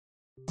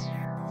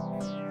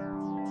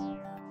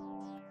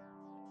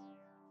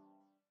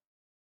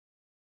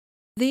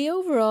The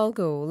overall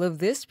goal of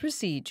this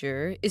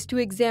procedure is to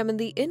examine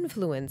the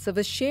influence of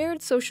a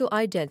shared social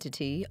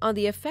identity on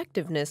the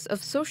effectiveness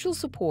of social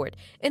support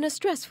in a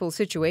stressful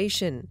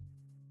situation.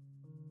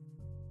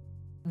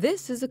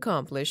 This is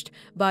accomplished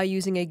by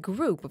using a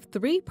group of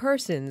 3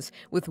 persons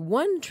with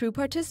 1 true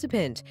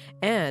participant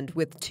and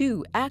with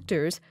 2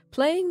 actors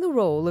playing the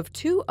role of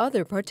 2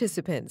 other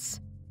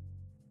participants.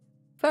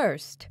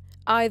 First,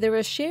 either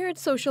a shared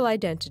social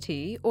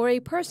identity or a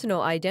personal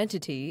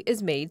identity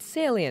is made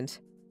salient.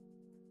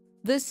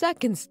 The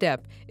second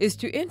step is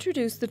to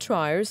introduce the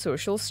trier's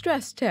social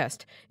stress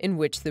test, in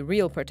which the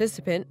real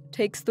participant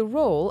takes the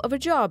role of a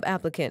job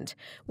applicant,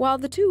 while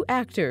the 2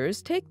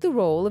 actors take the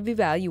role of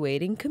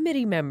evaluating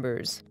committee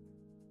members.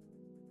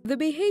 The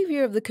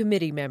behavior of the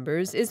committee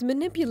members is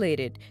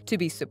manipulated to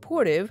be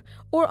supportive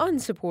or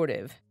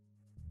unsupportive.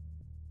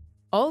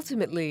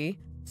 Ultimately,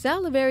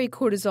 salivary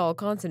cortisol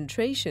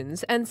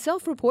concentrations and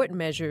self-report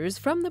measures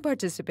from the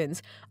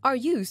participants are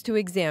used to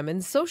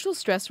examine social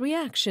stress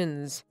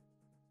reactions.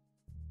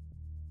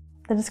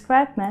 The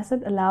described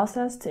method allows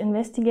us to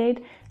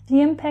investigate the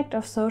impact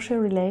of social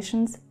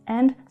relations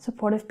and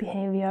supportive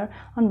behavior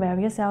on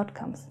various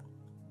outcomes.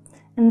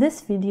 In this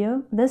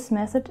video, this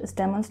method is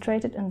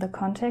demonstrated in the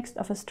context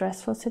of a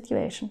stressful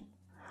situation.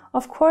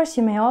 Of course,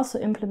 you may also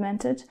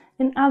implement it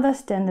in other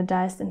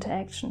standardized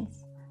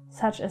interactions,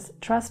 such as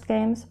trust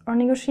games or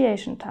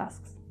negotiation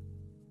tasks.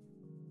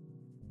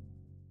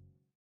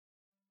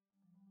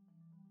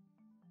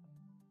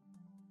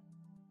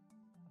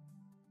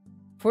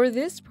 For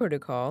this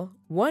protocol,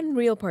 1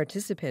 real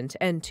participant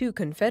and 2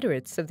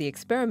 confederates of the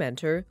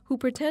experimenter who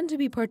pretend to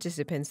be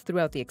participants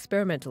throughout the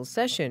experimental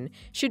session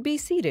should be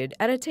seated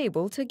at a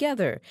table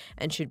together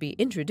and should be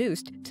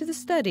introduced to the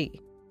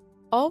study.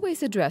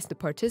 Always address the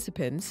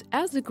participants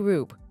as a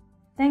group.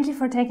 Thank you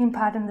for taking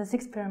part in this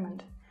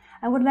experiment.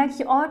 I would like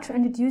you all to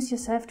introduce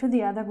yourself to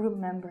the other group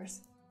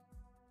members.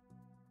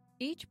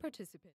 Each participant